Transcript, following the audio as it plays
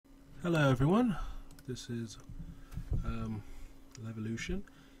Hello everyone, this is Levolution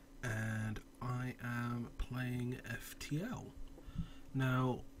and I am playing FTL.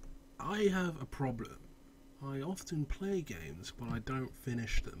 Now, I have a problem. I often play games but I don't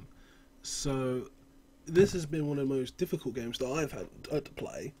finish them. So this has been one of the most difficult games that I've had to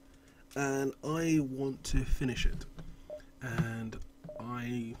play, and I want to finish it. And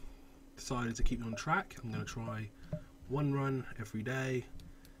I decided to keep it on track. I'm going to try one run every day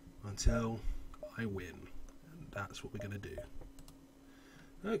until I win, and that's what we're going to do.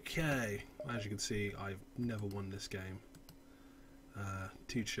 Okay, as you can see, I've never won this game.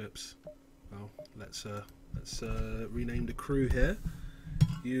 2 ships. Well, let's rename the crew here.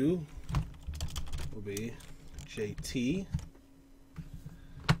 You will be JT.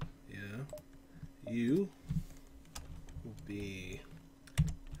 Yeah. You will be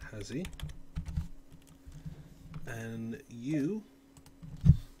Hazzy, and you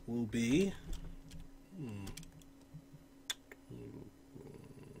will be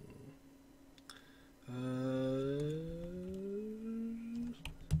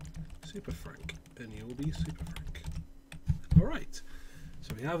Super Frank, and you will be Super Frank. Alright,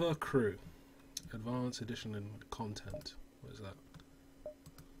 so we have our crew. Advanced edition and content. What is that?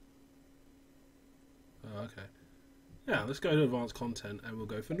 Oh, okay. Yeah, let's go to advanced content and we'll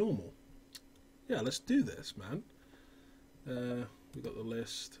go for normal. Yeah, let's do this, man. We got the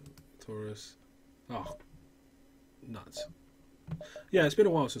list, Taurus. Oh, nuts. Yeah, it's been a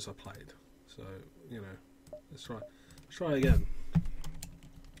while since I played, so you know, let's try again.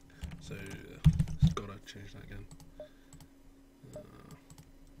 So, just gotta change that again.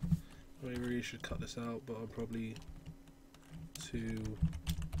 I really should cut this out, but I'm probably too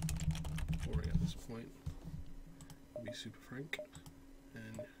boring at this point. I'll be Super Frank,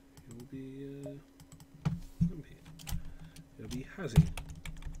 and it will be Lumpy. It'll be Hazzy.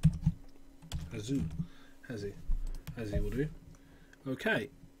 Hazzy will do. Okay,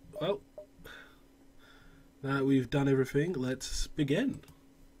 well, now that we've done everything, let's begin.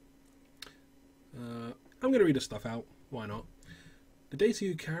 I'm going to read the stuff out, why not? The data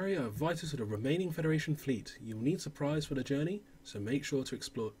you carry are vital to the remaining Federation fleet. You will need supplies for the journey, so make sure to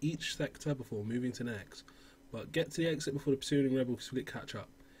explore each sector before moving to the next. But get to the exit before the pursuing rebel fleet catch up.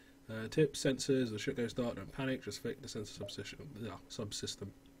 Tips, sensors, the ship goes dark, don't panic, just fix the sensor subsystem.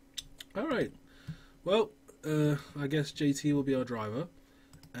 Alright, well, I guess JT will be our driver,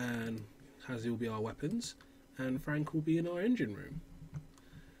 and Hazzy will be our weapons, and Frank will be in our engine room.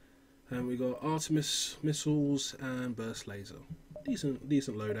 And we got Artemis missiles and burst laser. Decent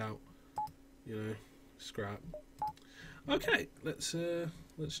loadout, you know, scrap. Okay, let's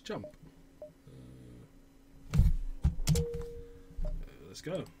jump. Let's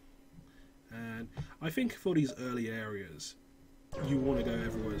go. And I think for these early areas, you want to go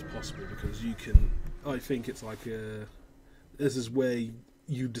everywhere as possible because you can. I think it's like this is where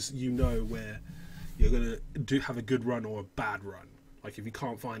you know where you're gonna have a good run or a bad run. Like if you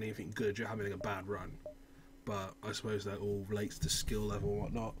can't find anything good, you're having a bad run. But I suppose that all relates to skill level and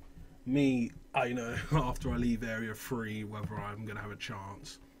whatnot. Me, I know after I leave area 3 whether I'm gonna have a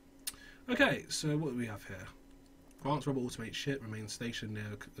chance. Okay, so what do we have here? Advanced rebel automate ship remains stationed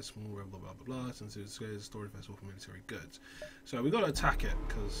near a small rebel blah blah blah since it's a storage vessel for military goods. So we got to attack it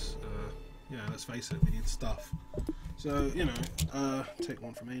because yeah, let's face it, we need stuff. So you know, take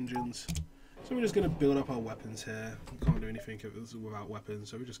one from engines. So we're just going to build up our weapons here. We can't do anything without weapons,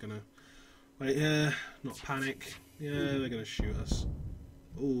 so we're just going to wait here, not panic. Yeah, they're going to shoot us.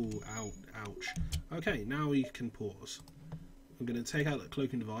 Oh, ouch. Okay, now we can pause. I'm going to take out that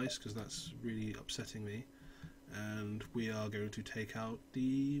cloaking device because that's really upsetting me. And we are going to take out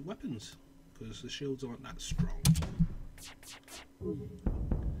the weapons because the shields aren't that strong.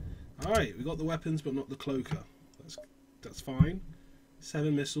 Alright, we got the weapons but not the cloaker. That's fine.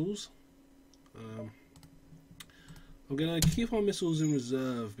 7 missiles. I'm going to keep our missiles in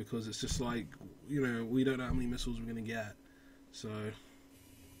reserve because it's just like, you know, we don't know how many missiles we're going to get. So,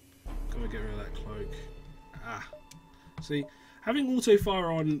 gotta get rid of that cloak. See, having auto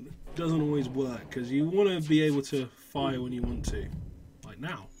fire on doesn't always work because you want to be able to fire when you want to, like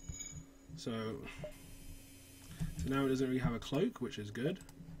now. So now it doesn't really have a cloak, which is good.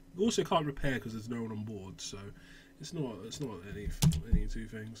 It also can't repair because there's no one on board, so it's not any two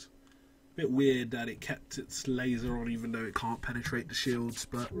things. Bit weird that it kept its laser on even though it can't penetrate the shields,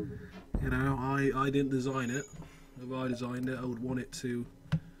 but you know, I didn't design it. If I designed it, I would want it to,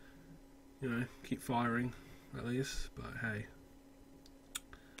 you know, keep firing at least, but hey.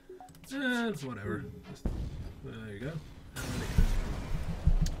 Whatever. There you go.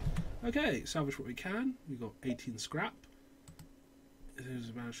 Okay, salvage what we can. We've got 18 scrap. There's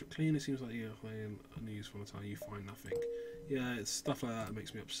a bad shot. Clean. It seems like you're playing unused from the time you find nothing. Yeah, it's stuff like that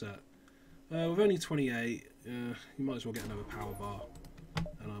makes me upset. With only 28, you might as well get another power bar,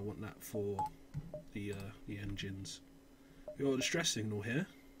 and I want that for the engines. We've got a distress signal here.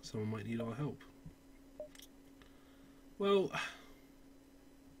 Someone might need our help. Well,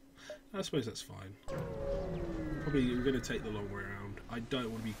 I suppose that's fine. Probably we're going to take the long way around. I don't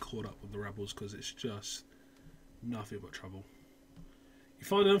want to be caught up with the rebels because it's just nothing but trouble. You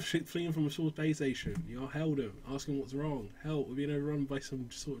find them fleeing from a sort of base station. You held them, asking what's wrong. Help, we're being overrun by some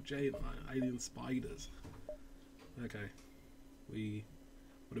sort of giant alien spiders. Okay.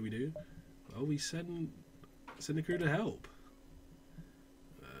 What do we do? Well, we send a crew to help.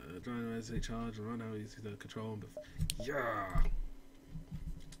 Trying to charge and run out easy to control. Yeah!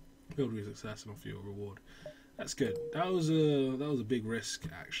 Build with success and offer you a reward. That's good. That was a big risk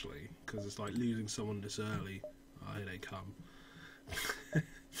actually, because it's like losing someone this early. Oh, here they come.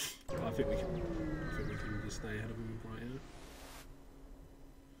 I think we can just stay ahead of them right here.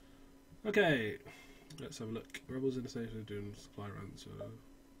 Okay, let's have a look. Rebels in the station are doing supply runs.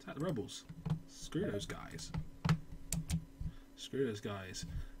 Attack the rebels. Screw those guys. Screw those guys.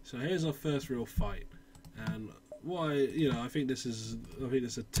 So here's our first real fight, and I think this is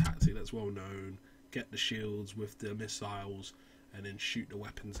a tactic that's well known. Get the shields with the missiles, and then shoot the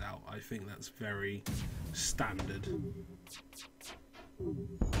weapons out. I think that's very standard.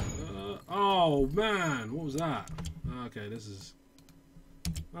 Oh man, what was that? Okay, that's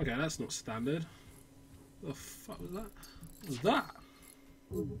not standard. What the fuck was that? What was that?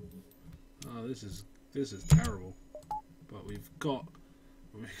 Oh, this is terrible. But we've got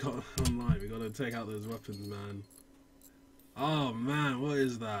online. We've got to take out those weapons, man. Oh man, what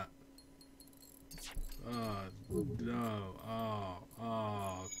is that? Oh no.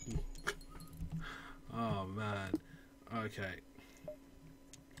 Oh man. Okay.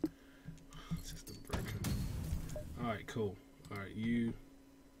 System broken. Alright, cool. Alright, you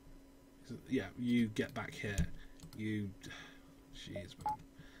get back here. Jeez, man.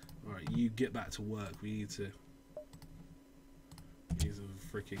 Alright, you get back to work. We need to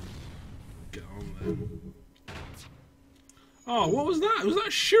freaking get on there. Oh, what was that? Was that a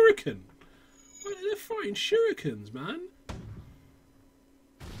shuriken? They're fighting shurikens, man.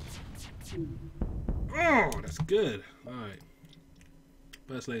 Oh, that's good. Alright.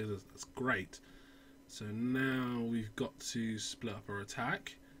 Burst lasers, that's great. So now we've got to split up our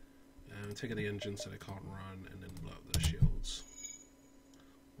attack and take out the engine so they can't run, and then blow up their shields.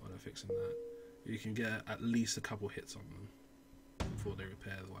 While they're fixing that, you can get at least a couple hits on them before they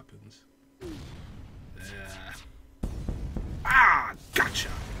repair the weapons. Yeah. Ah, gotcha!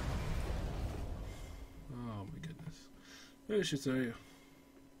 Oh my goodness. Maybe I should say,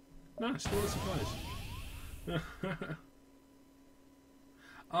 nice, what a surprise.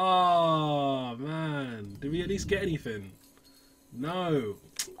 Oh man, did we at least get anything? No.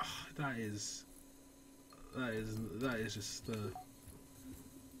 Oh, that is just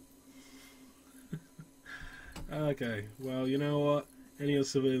okay, well, you know what? Any of the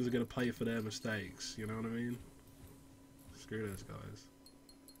civilians are going to pay for their mistakes, you know what I mean? Screw those guys.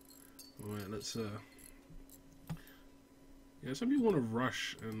 Alright, let's yeah, some people want to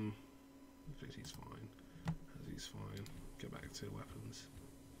rush and he's fine. He's fine. Get back to the weapons.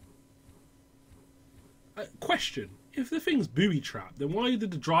 Question: if the thing's booby trapped, then why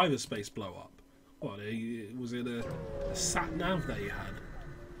did the driver space blow up? What, was it a sat nav that you had?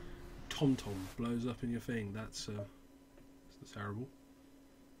 TomTom blows up in your thing. That's terrible.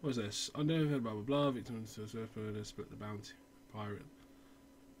 What is this? I know blah blah blah. Victims to surfer, split the bounty. Pirate.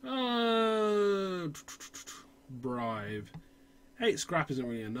 Bribe. 8 scrap isn't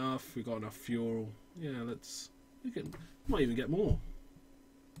really enough. We've got enough fuel. Yeah, we might even get more.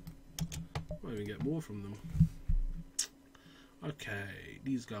 Might even get more from them. Okay,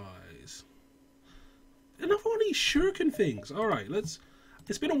 these guys. Another one of these shuriken things. Alright,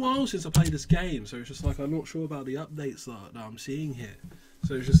 it's been a while since I played this game, so it's just like I'm not sure about the updates that I'm seeing here.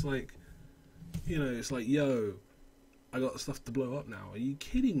 So it's just like, it's like, yo, I got stuff to blow up now. Are you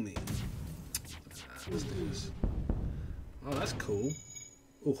kidding me? Let's do this. Oh, that's cool.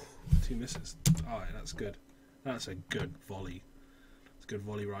 Oh, 2 misses. Alright, that's good. That's a good volley. It's a good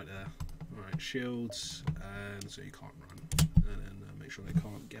volley right there. Alright, shields, and so you can't run. And then make sure they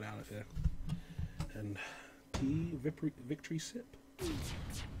can't get out of here. And the victory sip.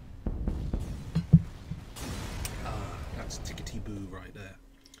 That's tickety boo right there.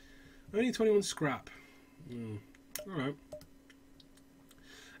 Only 21 scrap. Alright.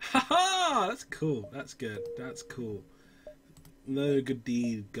 Haha! That's cool. That's good. That's cool. No good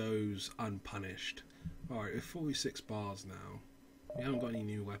deed goes unpunished. Alright, we're 46 bars now. We haven't got any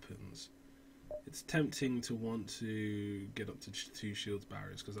new weapons. It's tempting to want to get up to 2 shields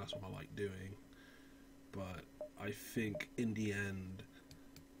barriers because that's what I like doing. But I think in the end,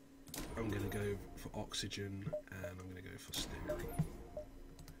 I'm going to go for oxygen and I'm going to go for steering.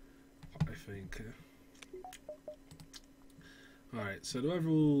 I think. Alright, so the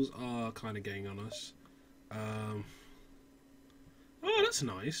overalls are kind of getting on us. Oh, that's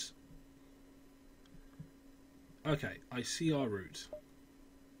nice. Okay, I see our route.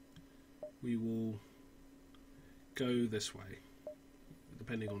 We will go this way,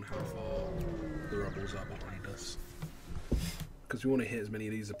 depending on how far the rebels are behind us. Because we want to hit as many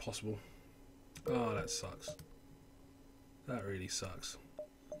of these as possible. Oh, that sucks. That really sucks.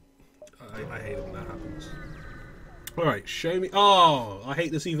 I hate it when that happens. Alright, show me. Oh, I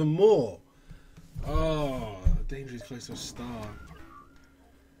hate this even more. Oh, danger is close to a star.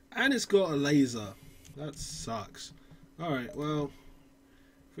 And it's got a laser. That sucks. Alright, well,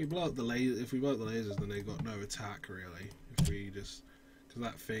 if we blow up the lasers, then they've got no attack really. If we just, because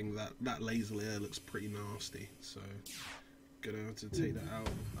that thing, that laser layer looks pretty nasty. So, gonna have to take that out.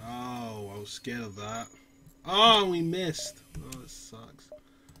 Oh, I was scared of that. Oh, we missed. Oh, that sucks.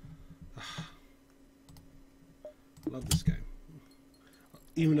 Love this game.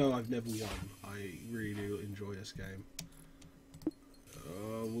 Even though I've never won, I really do enjoy this game.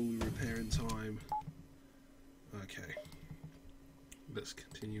 Will we repair in time? Okay. Let's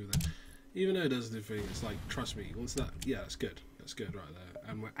continue with that. Even though it does the thing, it's like, trust me, once that, yeah, that's good. That's good right there.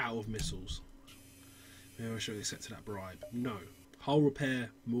 And we're out of missiles. Maybe I should accept that bribe. No. Hull repair,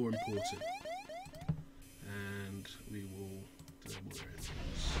 more important. And we will do more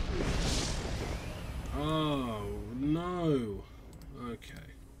engines. Oh, no.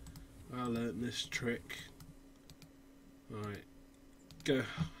 Okay. I learnt this trick. Alright. Go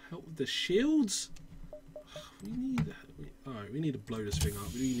help with the shields? We need... Alright, we need to blow this thing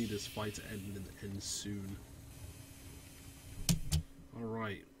up. We need this fight to end soon.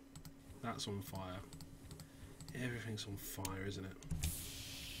 Alright. That's on fire. Everything's on fire, isn't it?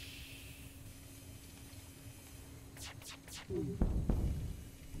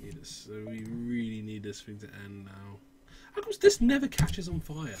 So we really need this thing to end now. How come this never catches on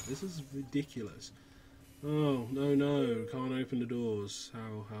fire? This is ridiculous. Oh, no, can't open the doors.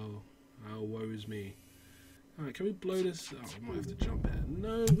 How woes me. Alright, can we blow this? Oh, we might have to jump it.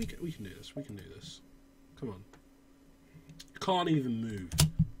 No, we can do this. We can do this. Come on. Can't even move.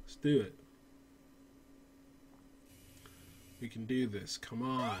 Let's do it. We can do this. Come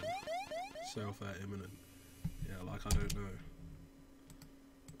on. Self-air imminent. Yeah, like I don't know.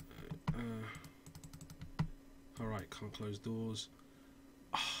 Alright, can't close doors.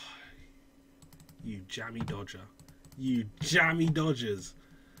 Oh, you jammy dodger. You jammy dodgers.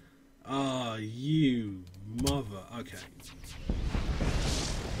 Ah, you mother. Okay.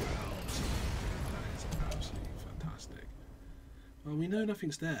 Wow, that is absolutely fantastic. Well, we know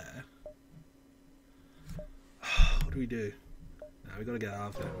nothing's there. What do we do? Now we gotta get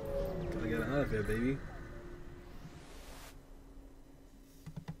out of here. Gotta get out of here, baby.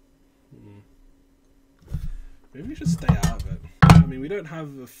 Maybe we should stay out of it. I mean, we don't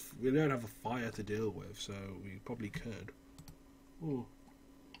have a fire to deal with, so we probably could. Ooh.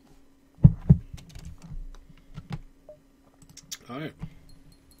 Alright.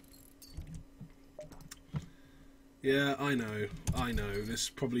 Yeah, I know. This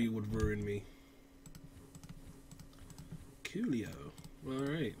probably would ruin me. Coolio.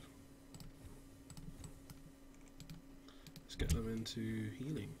 Alright. Let's get them into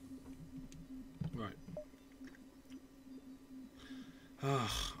healing. Right.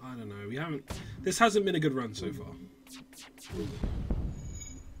 I don't know. This hasn't been a good run so far.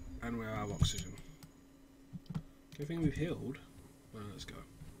 And we're out of oxygen. Good thing we've healed. Let's go.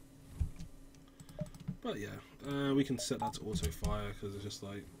 But yeah, we can set that to auto fire because it's just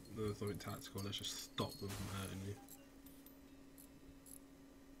like there's something tactical. Let's just stop them from hurting you.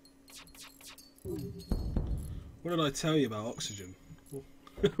 What did I tell you about oxygen?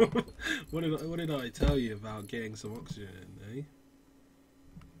 What did I tell you about getting some oxygen in, eh?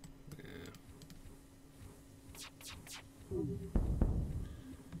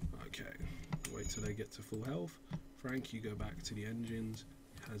 Okay, wait till they get to full health. Frank, you go back to the engines.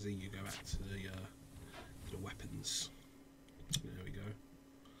 Hazzy, you go back to the weapons. There we go.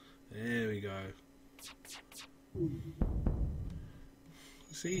 There we go.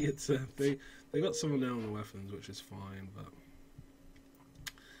 See, it's they got someone down on the weapons, which is fine, but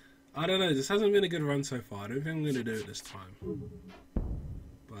I don't know. This hasn't been a good run so far. I don't think I'm going to do it this time.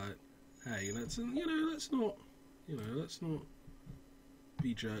 But hey, let's not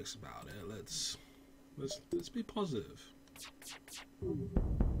be jerks about it. Let's be positive.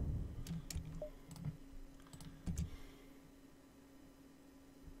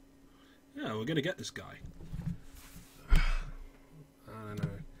 Yeah, we're gonna get this guy. I don't know.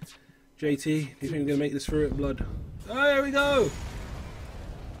 JT, do you think we're gonna make this through it, blood? Oh, there we go!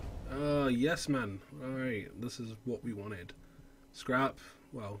 Yes, man. Alright, this is what we wanted. Scrap.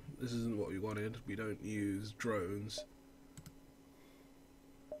 Well, this isn't what we wanted. We don't use drones.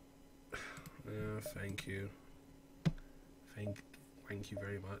 Thank you. Thank you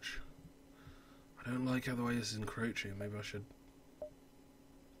very much. I don't like how the way this is encroaching. Maybe I should...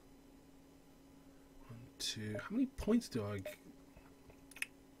 1, 2... How many points do I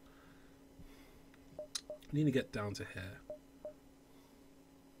need to get down to here?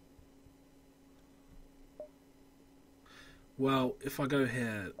 Well, if I go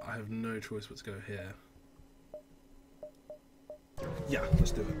here, I have no choice but to go here. Yeah,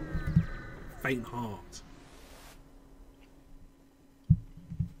 let's do it. Faint heart.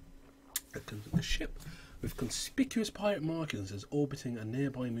 A ship with conspicuous pirate markings is orbiting a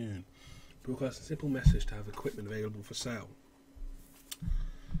nearby moon. Broadcast a simple message to have equipment available for sale.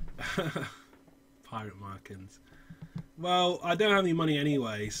 Pirate markings. Well, I don't have any money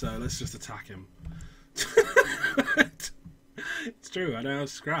anyway, so let's just attack him. It's true, I don't have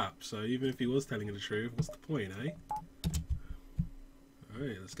scrap, so even if he was telling you the truth, what's the point, eh?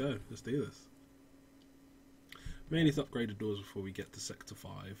 Alright, let's go. Let's do this. Mainly to upgrade the doors before we get to Sector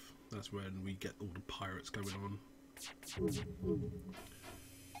 5. That's when we get all the pirates going on.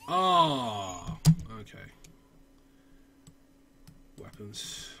 Ah, okay.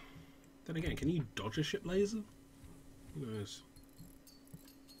 Weapons. Then again, can you dodge a ship laser? Who knows?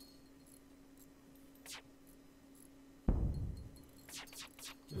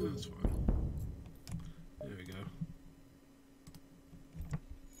 Oh, that's fine. There we go.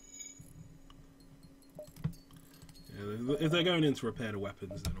 Yeah, if they're going in to repair the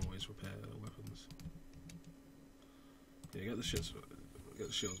weapons, then always repair the weapons. Yeah, get the shields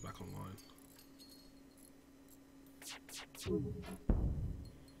back online. See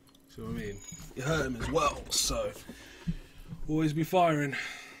what I mean? You hurt him as well, so always be firing.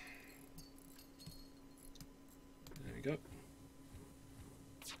 There we go.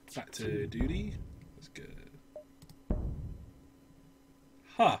 Back to duty. That's good.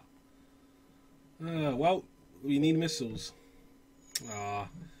 Huh. Well, we need missiles. I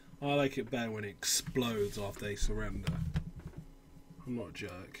like it better when it explodes after they surrender. I'm not a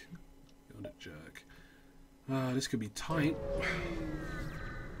jerk. You're not a jerk. This could be tight.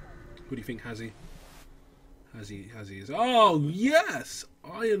 What do you think, Hazzy? Hazzy is... Oh, yes!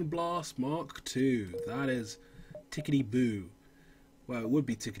 Iron Blast Mark II. That is tickety-boo. Well, it would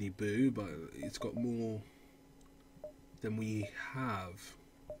be tickety-boo, but it's got more than we have.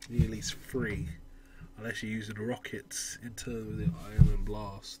 At least 3. Unless you use the rockets into the Iron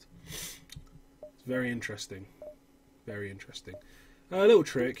Blast. It's very interesting. Very interesting. A little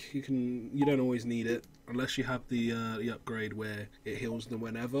trick, you don't always need it unless you have the upgrade where it heals them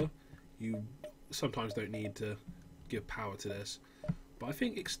whenever. You sometimes don't need to give power to this, but I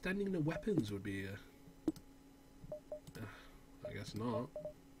think extending the weapons would be I guess not.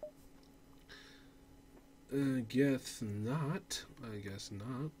 I guess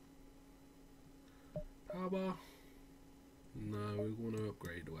not. Power bar? No, we want to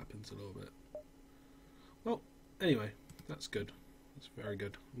upgrade the weapons a little bit. Well, anyway, that's good. That's very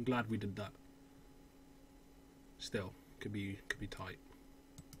good. I'm glad we did that. Still, could be tight.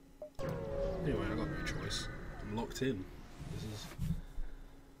 Anyway, I got no choice. I'm locked in. This is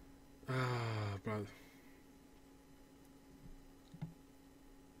bro.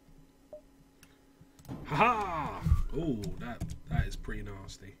 Haha! Oh, that is pretty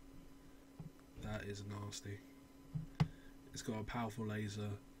nasty. That is nasty. It's got a powerful laser.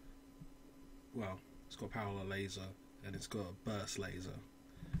 Well, it's got a powerful laser, and it's got a burst laser,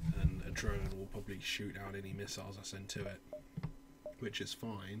 and a drone will probably shoot out any missiles I send to it, which is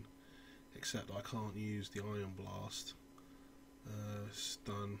fine, except I can't use the Iron Blast.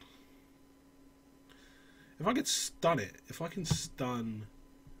 Stun. If I can stun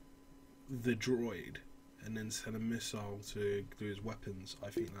the droid and then send a missile to do his weapons, I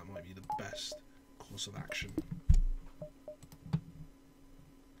think that might be the best course of action.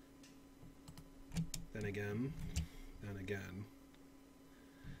 Then again,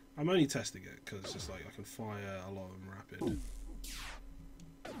 I'm only testing it because it's just like I can fire a lot of them rapid.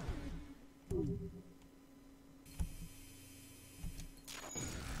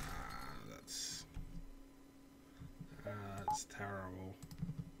 That's terrible.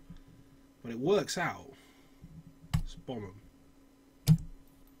 But it works out. Let's bomb them.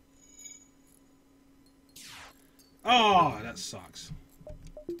 Oh, that sucks.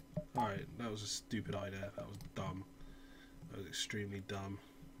 Alright, that was a stupid idea. That was dumb. That was extremely dumb.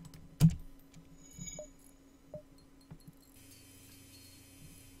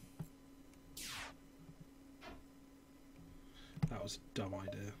 That was a dumb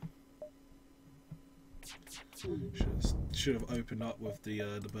idea. Should have opened up with the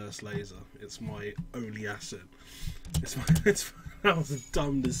burst laser. It's my only asset. That was a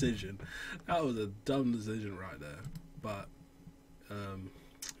dumb decision. That was a dumb decision right there. But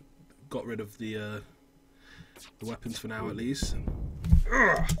got rid of the weapons for now at least. And,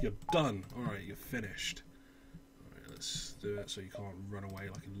 you're done. All right, you're finished. All right, let's do it so you can't run away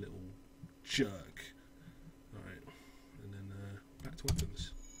like a little jerk. All right, and then back to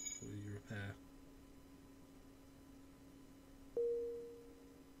weapons for your repair.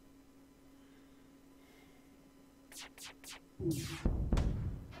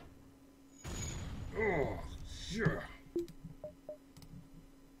 Oh, yeah.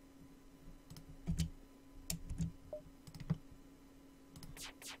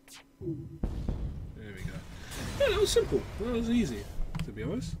 There we go. Yeah, that was simple. That was easy, to be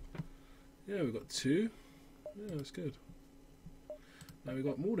honest. Yeah, we got 2. Yeah, that's good. Now we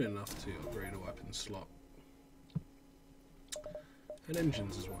got more than enough to upgrade a weapon slot. And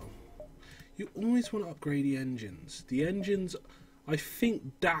engines as well. You always want to upgrade the engines. The engines, I think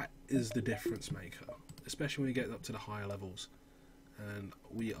that is the difference maker. Especially when you get up to the higher levels. And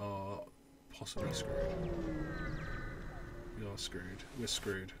we are possibly screwed. We are screwed. We're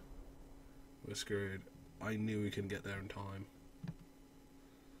screwed. We're screwed. I knew we couldn't get there in time.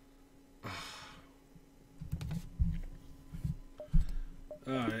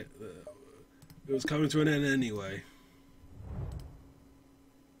 Alright. It was coming to an end anyway.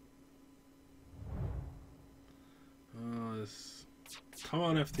 Come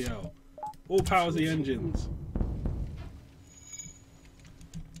on, FTL. All power to the engines.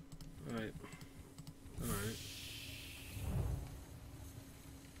 Alright. Alright.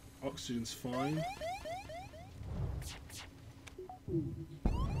 Oxygen's fine.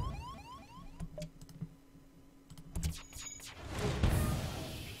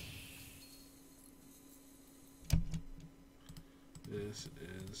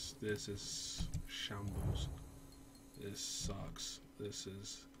 This is shambles. This sucks. This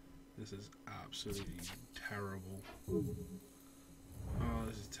is absolutely terrible. Oh,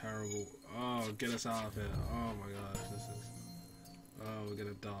 this is terrible. Oh, get us out of here. Oh my gosh, this is... Oh, we're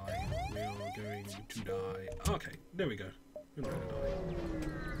gonna die. We are going to die. Okay, there we go. We're not gonna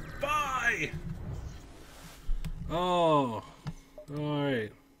die. Bye! Oh,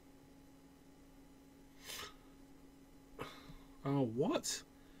 alright. Oh, what?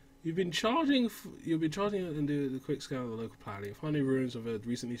 You've been charging and do the quick scan of the local planning. Finding ruins of a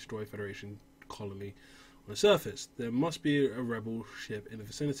recently destroyed Federation colony on the surface. There must be a rebel ship in the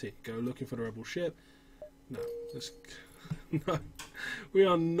vicinity. Go looking for the rebel ship. No, no. We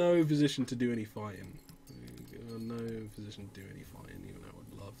are no position to do any fighting. We are no position to do any fighting, even though I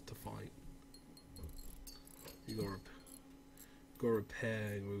would love to fight. You got to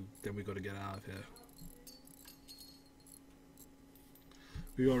repair, and then we got to get out of here.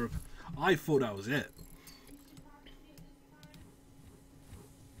 I thought that was it.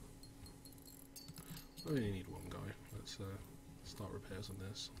 I only need one guy. Let's start repairs on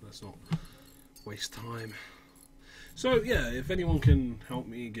this. Let's not waste time. So yeah, if anyone can help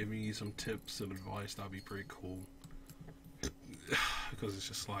me, give me some tips and advice, that'd be pretty cool. Because it's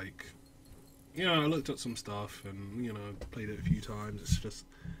just like, you know, I looked at some stuff and, you know, played it a few times. It's just,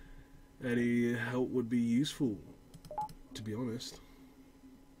 any help would be useful, to be honest.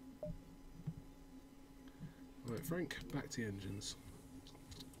 Right, Frank, back to the engines.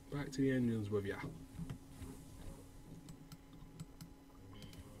 Back to the engines with ya.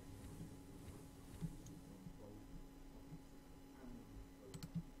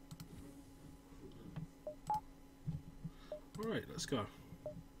 Alright, let's go.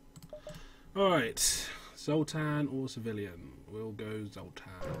 Alright, Zoltan or civilian? We'll go Zoltan,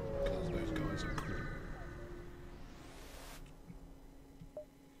 because those guys are cool.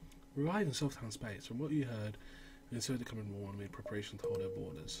 Reviving Zoltan space. From what you heard, inside the common war made preparation to hold their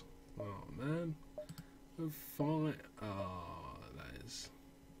borders. Oh man. We're fine. Oh, that is...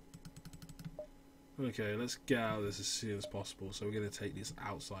 Okay, let's get out of this as soon as possible. So we're going to take these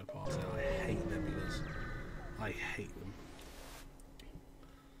outside parts out. I hate nebulas. I hate them.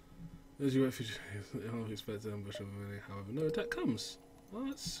 As you wait for, I don't expect an ambush of any, however, no attack comes. Oh,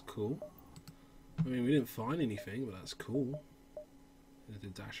 that's cool. I mean, we didn't find anything, but that's cool. We had to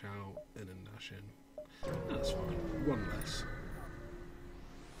dash out and then dash in. That's fine. One less.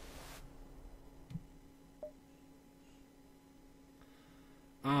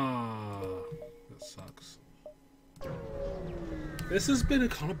 This has been a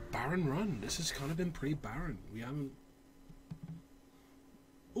kind of barren run. This has kind of been pretty barren. We haven't...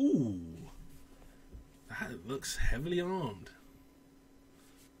 Ooh. That looks heavily armed.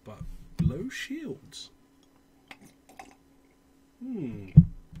 But low shields.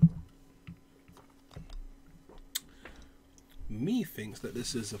 Me thinks that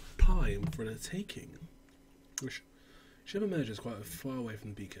this is a prime for the taking. Ship emerges quite far away from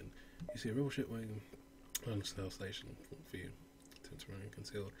the beacon. You see a rebel ship waiting on the snail station for you. To remain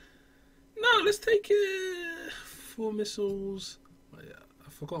concealed. No, let's take it. 4 missiles. Oh, yeah,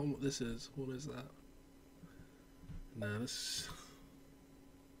 I've forgotten what this is. What is that? Nah, this.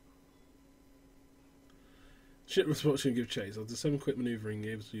 Ship was watching give chase. After 7 quick manoeuvring,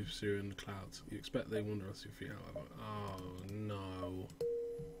 able to pursue in the clouds. You expect they wander us your feet, however. Oh no.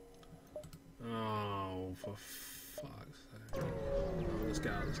 Oh, for fuck's sake. Oh, let's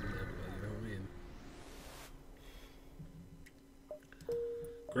get out of this nebula, you know what I mean?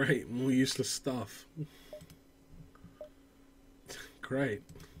 Great, more useless stuff. Great.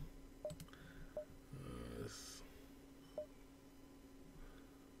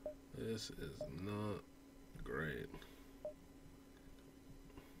 This is not great.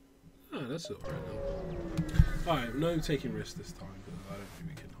 Oh, that's alright then. Alright, no taking risks this time, because I don't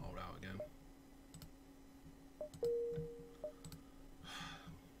think we can hold out again.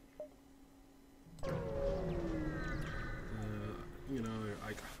 You know,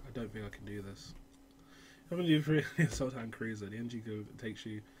 I don't think I can do this. Having you free Sultan Cruiser, the NG takes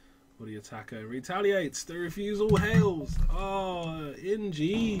you for the attacker, retaliates, the refusal hails. Oh,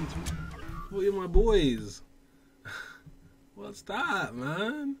 NG, what are my boys? What's that,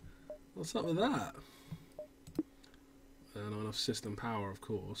 man? What's up with that? Not enough system power, of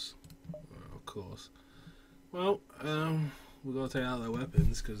course. Of course. Well, we've got to take out their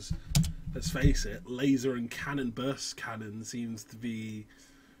weapons, because, let's face it, laser and cannon burst cannon seems to be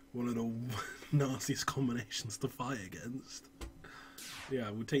one of the nastiest combinations to fight against. Yeah,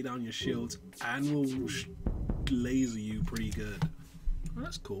 we'll take down your shields, and we'll laser you pretty good. Oh,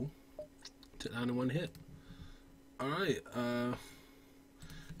 that's cool. Took down in 1 hit. Alright,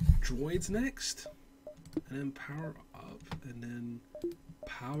 droids next, and then power up, and then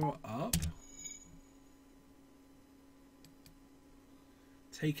power up,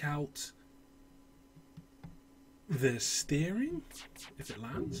 take out the steering, if it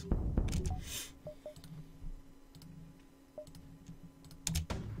lands.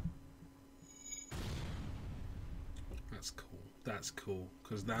 That's cool,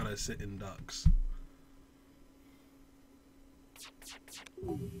 because now they're sitting ducks.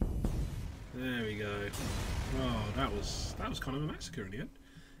 There we go. Oh, that was kind of a massacre in the end.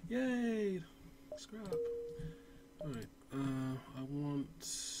 Yay! Scrap. Alright, I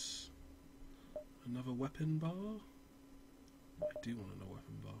want another weapon bar. I do want another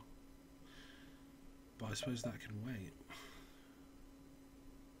weapon bar. But I suppose that can wait.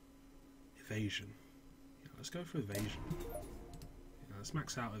 Evasion. Yeah, let's go for evasion. Yeah, let's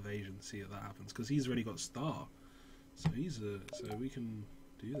max out evasion, see if that happens. Because he's already got star. So so we can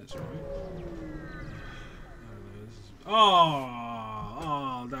do this, right? I don't know, this is...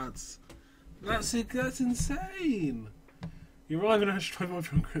 Oh, that's insane. You arrive in a struggle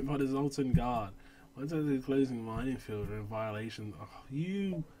from group by the Zoltan Guard. Once over the closing mining field are in violation. Oh,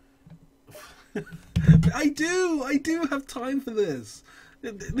 you... I do have time for this.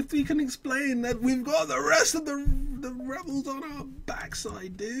 If we can explain that we've got the rest of the rebels on our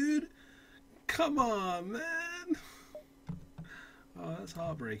backside, dude. Come on, man. Oh, that's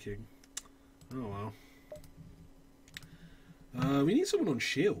heartbreaking. Oh well. We need someone on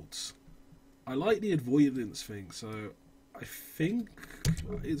shields. I like the avoidance thing, so I think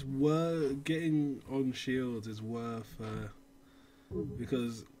it's worth getting on shields is worth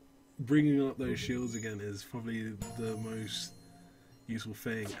because bringing up those shields again is probably the most useful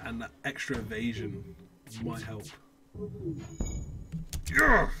thing, and that extra evasion might help.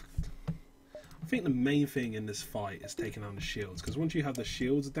 Yeah. I think the main thing in this fight is taking down the shields, because once you have the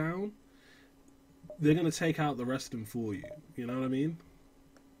shields down, they're going to take out the rest of them for you. You know what I mean?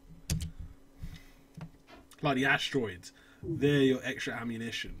 Like the asteroids, they're your extra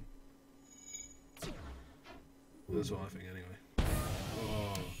ammunition. That's what I think anyway.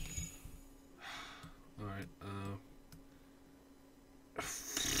 Oh. Alright,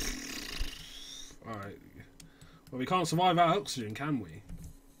 Alright. Well, we can't survive without oxygen, can we?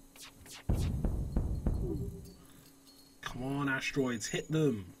 Come on, asteroids, hit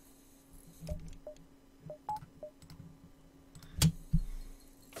them!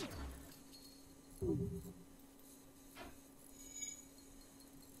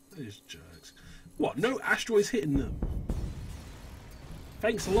 Those jerks. What? No asteroids hitting them?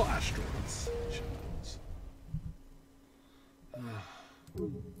 Thanks a lot, asteroids. Shambles. Alright,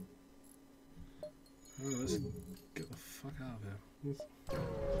 let's get the fuck out of here.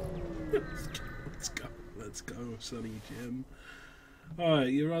 Let's go, Sonny Jim. Alright,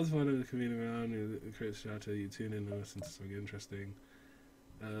 you'd rather find out the convenient around, it creates a shadow, you tune in and listen to something interesting.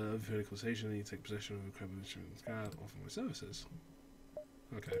 For the conversation, you take possession of a credible insurance card, offer my services.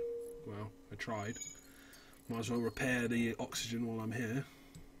 Okay, well, I tried. Might as well repair the oxygen while I'm here.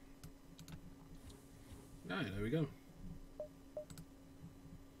 Right, there we go.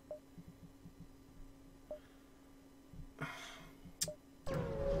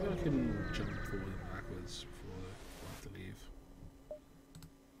 Maybe I can jump forward and backwards before I have to leave.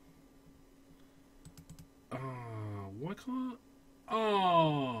 Why can't...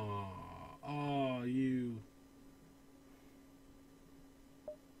 you...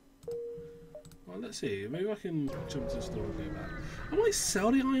 Well, let's see. Maybe I can jump to the store and go back. I might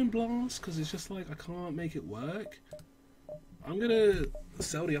sell the Iron Blast because it's just like I can't make it work. I'm gonna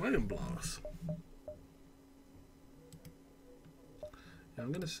sell the Iron Blast. Yeah,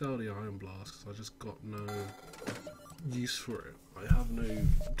 I'm gonna sell the Iron Blast because I just got no use for it. I have no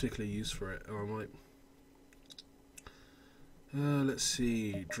particular use for it, and I might. Let's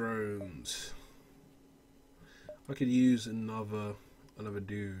see, drones. I could use another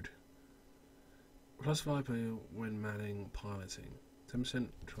dude. Plus 5 when manning piloting. 10%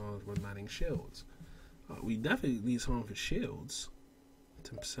 charge when manning shields. We definitely need someone for shields.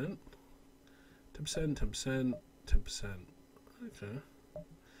 10%. 10%, 10%, 10%. Okay.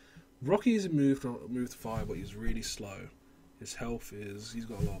 Rocky's moved to fire, but he's really slow. His health is... he's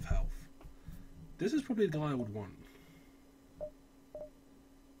got a lot of health. This is probably the guy I would want.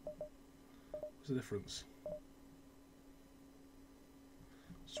 What's the difference?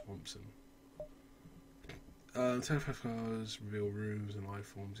 Swampson. Terrified cars reveal rooms and life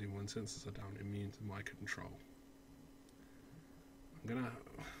forms even when sensors are down, immune to my control. I'm gonna...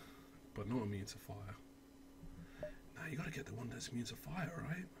 but not immune to fire. Now you gotta get the one that's immune to fire,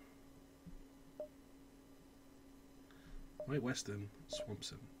 right? Wait, Western,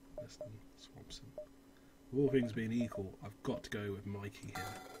 Swampson. Western, Swampson. All things being equal, I've got to go with Mikey here.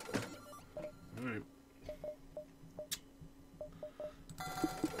 Alright.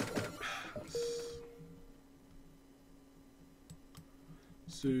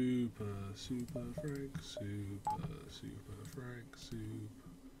 Super Frank, super Frank,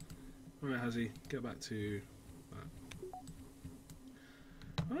 Alright, Hazzy, get back to that.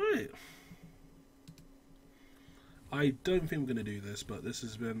 Alright. I don't think I'm going to do this, but this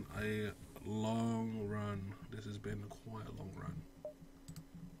has been a long run. This has been quite a long run.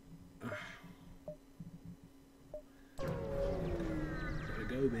 Gotta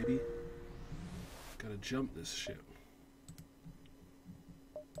go, baby. Gotta jump this shit.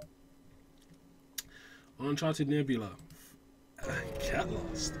 Uncharted Nebula. Get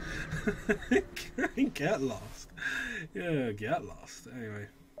lost. Get lost. Yeah, get lost. Anyway.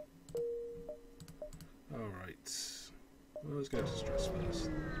 Alright. Well, let's go to stress first.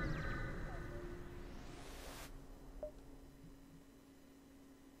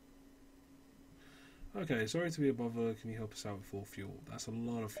 Okay, sorry to be a bother. Can you help us out with 4 fuel? That's a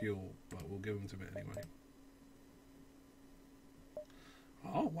lot of fuel, but we'll give them to it anyway.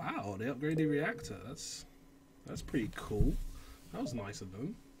 Oh wow, they upgraded the reactor. That's pretty cool. That was nice of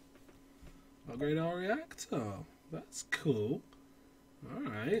them. Upgrade our reactor. That's cool.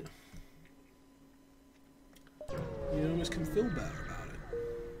 Alright. You almost can feel better about it.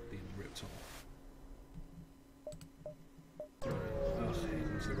 Being ripped off. Alright. Ugh, here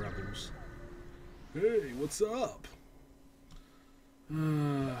comes the rebels. Hey, what's up?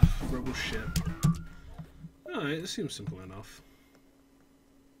 Rebel ship. Alright, this seems simple enough.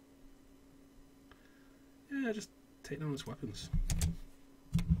 Yeah, just take down its weapons.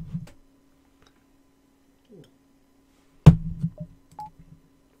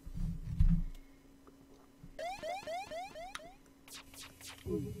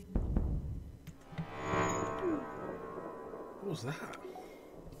 What was that?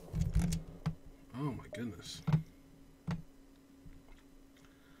 Oh my goodness.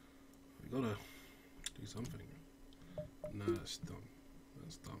 We gotta do something. No, that's dumb.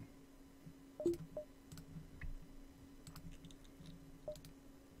 That's dumb.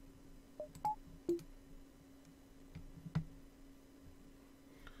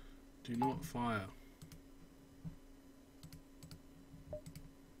 Do not fire.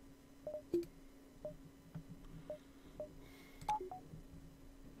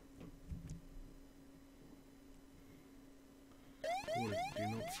 Wood, do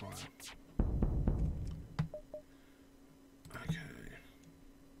not fire. Okay.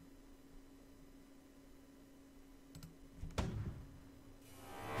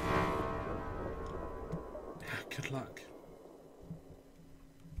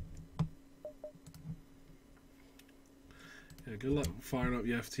 Yeah, good luck firing up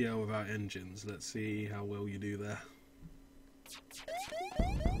your FTL without engines. Let's see how well you do there.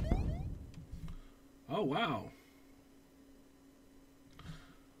 Oh wow!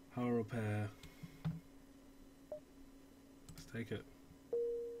 Hull repair. Let's take it.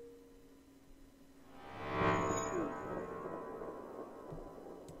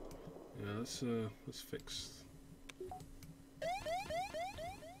 Yeah, let's fix.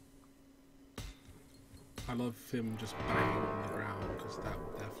 I love him just banging on the ground because that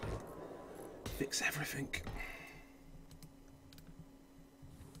will definitely fix everything.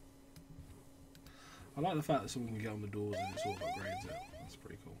 I like the fact that someone can get on the doors and it sort of upgrades it. That's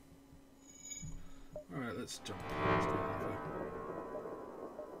pretty cool. Alright, let's jump. Let's get out of here.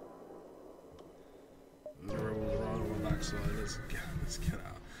 The rebels are right on my backside. Let's get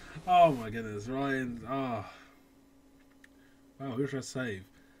out. Oh my goodness, Ryan. Ah. Oh. Wow, who should I save?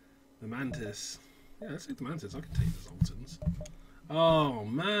 The Mantis. Yeah, let's take the Mantis. I can take the Zoltans. Oh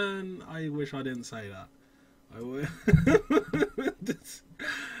man, I wish I didn't say that. I will.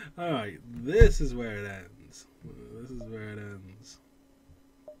 Alright, this is where it ends. This is where it ends.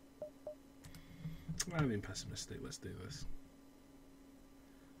 I'm being pessimistic. Let's do this.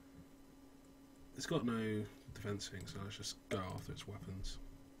 It's got no defense thing, so let's just go after its weapons.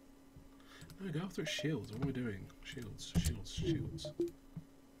 No, go after its shields. What am I doing? Shields, shields, shields.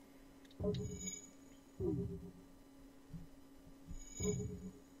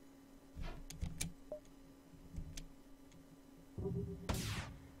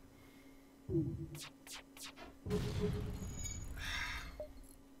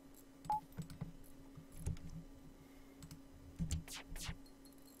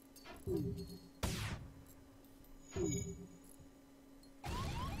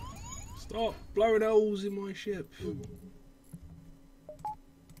 Stop blowing holes in my ship.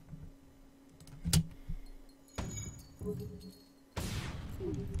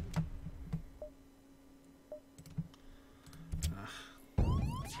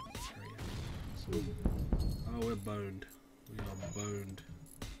 Oh, we're boned. We are boned.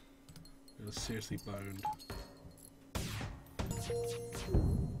 We are seriously boned.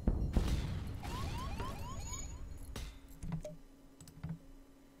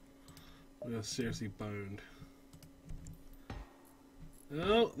 We are seriously boned.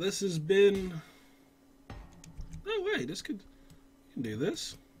 Oh, this has been... Oh wait, this could... You can do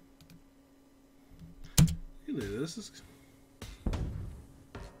this. You can do this.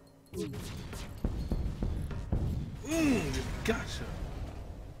 Gotcha.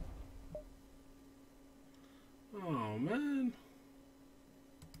 Oh man.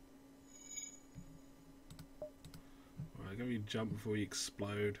 Alright, give me a jump before you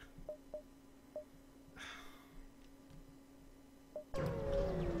explode.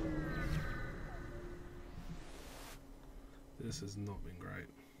 This has not been great.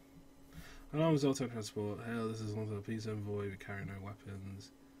 Alarm is auto transport. Hell, this is not a peace envoy. We carry no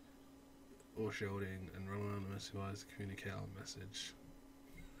weapons or shielding and rely on the message device to communicate our message.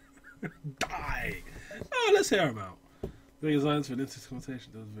 Die! Oh, let's hear him out. The designs for an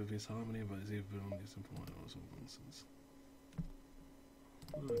interconsultation does with his harmony, but it's even beyond your simple mind or some nonsense.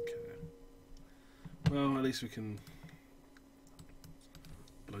 Okay. Well, at least we can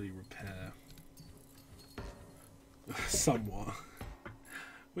bloody repair. Somewhat.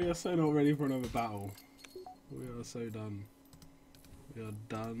 We are so not ready for another battle. We are so done. We are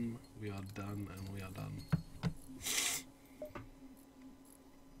done, we are done, and we are done.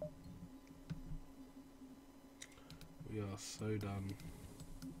 We are so done.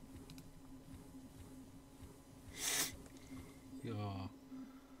 We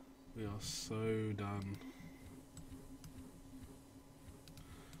are so done.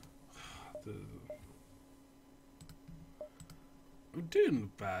 I'm doing the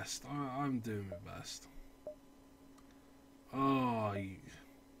best. I'm doing my best. Oh,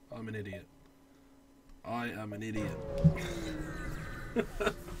 I'm an idiot. I am an idiot.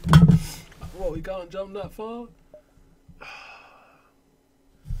 What, we can't jump that far?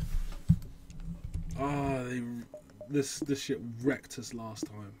 Oh, this shit wrecked us last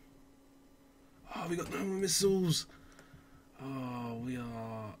time. Oh, we got no more missiles. Oh, we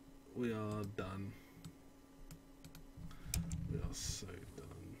are done. We are so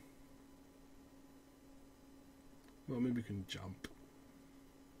done. Well, maybe we can jump.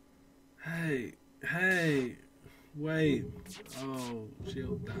 Hey, hey, wait. Oh,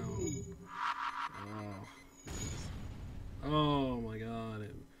 shield down. Oh my god,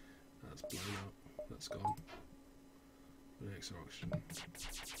 that's blown up. That's gone. Next oxygen.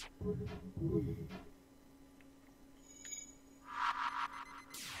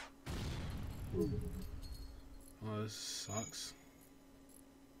 Oh, this sucks.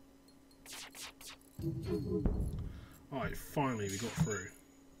 Alright, finally we got through.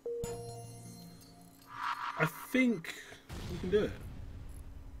 I think we can do it.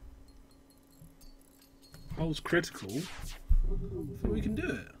 Hole's critical. I think we can do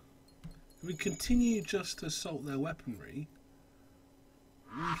it. If we continue just to assault their weaponry,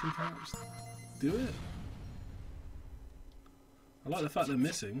 we can perhaps do it. I like the fact they're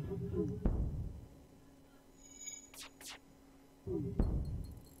missing.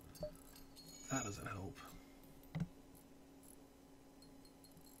 That doesn't help.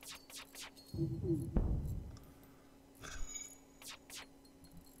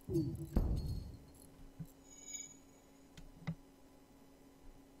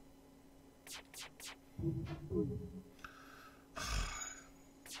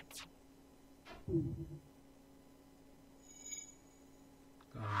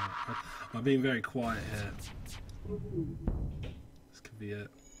 I'm being very quiet here. This could be it.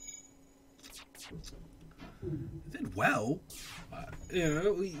 We did well. You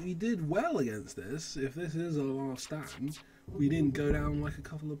know, we did well against this. If this is our last stand, we didn't go down like a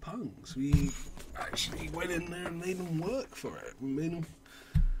couple of punks. We actually went in there and made them work for it. We made them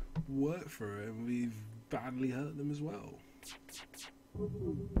work for it, and we've badly hurt them as well.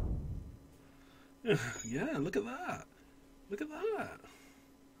 Yeah, look at that. Look at that.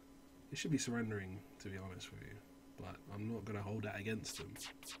 They should be surrendering, to be honest with you. But I'm not going to hold that against them.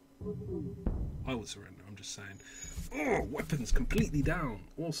 I would surrender, I'm just saying. Oh, weapons completely down.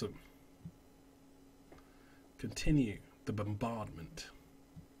 Awesome. Continue the bombardment.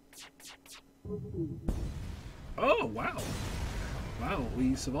 Oh, wow. Wow,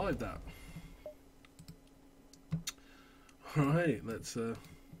 we survived that. Alright, let's have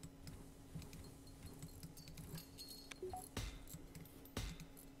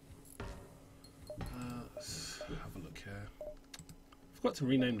a look here. Forgot to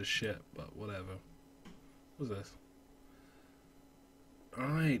rename the ship, but whatever. What's this?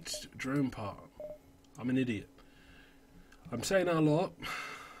 Alright, drone part. I'm an idiot. I'm saying that a lot,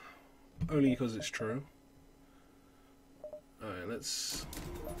 only because it's true. Alright, let's...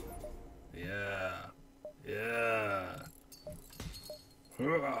 Yeah. Yeah.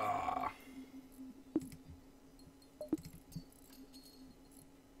 Hurrah.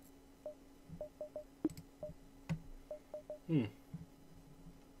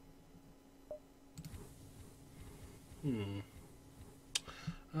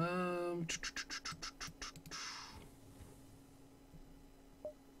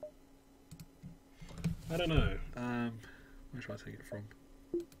 I don't know. Where should I take it from?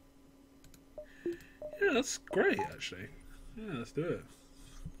 Yeah, that's great, actually. Yeah, let's do it.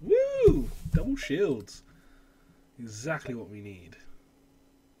 Woo! Double shields. Exactly what we need.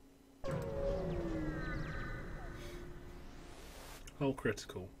 Hull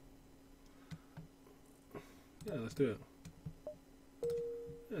critical. Yeah, let's do it.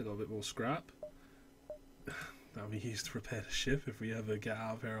 Yeah, got a bit more scrap. That'll be used to repair the ship if we ever get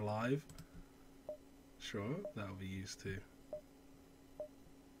out of here alive. Sure, that'll be used too.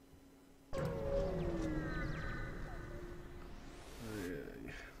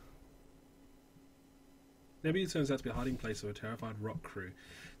 Nebula turns out to be a hiding place of a terrified rock crew,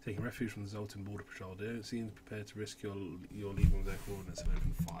 taking refuge from the Zoltan border patrol. They don't seem prepared to risk your leaving their coordinates and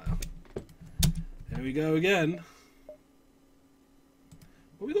open fire. Here we go again.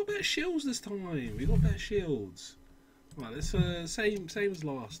 Well, we got better shields this time. We got better shields. Right, it's same as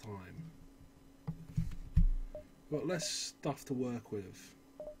last time. Got less stuff to work with.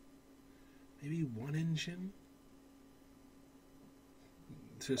 Maybe one engine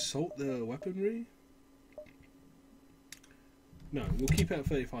to assault the weaponry. No, we'll keep it at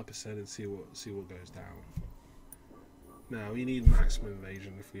 35% and see what goes down. Now we need maximum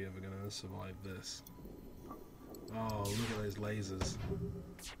evasion if we're ever gonna survive this. Oh, look at those lasers.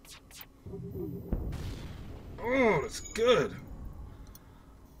 Oh, that's good.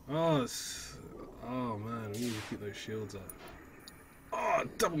 Oh, oh man, we need to keep those shields up. Oh,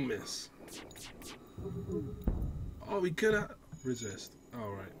 double miss. Oh, we good at resist.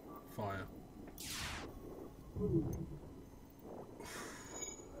 Oh, right, fire.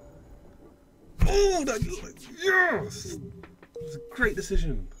 Oh, that, yes! It's a great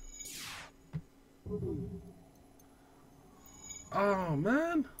decision. Oh,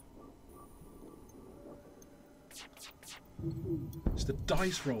 man. It's the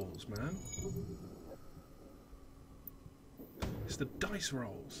dice rolls, man. It's the dice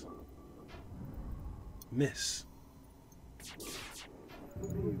rolls. Miss.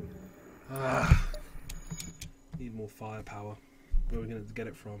 Ah. Need more firepower. Where are we going to get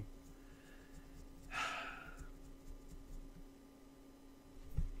it from?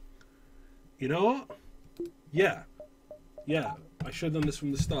 you know what? Yeah. I should have done this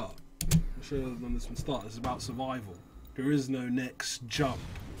from the start. This is about survival. There is no next jump.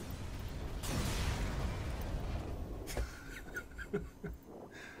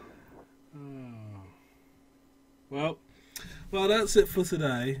 Well, that's it for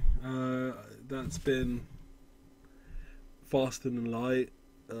today. That's been Fasting and Light.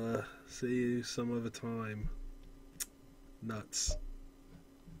 See you some other time. Nuts.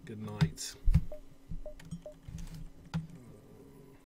 Good night.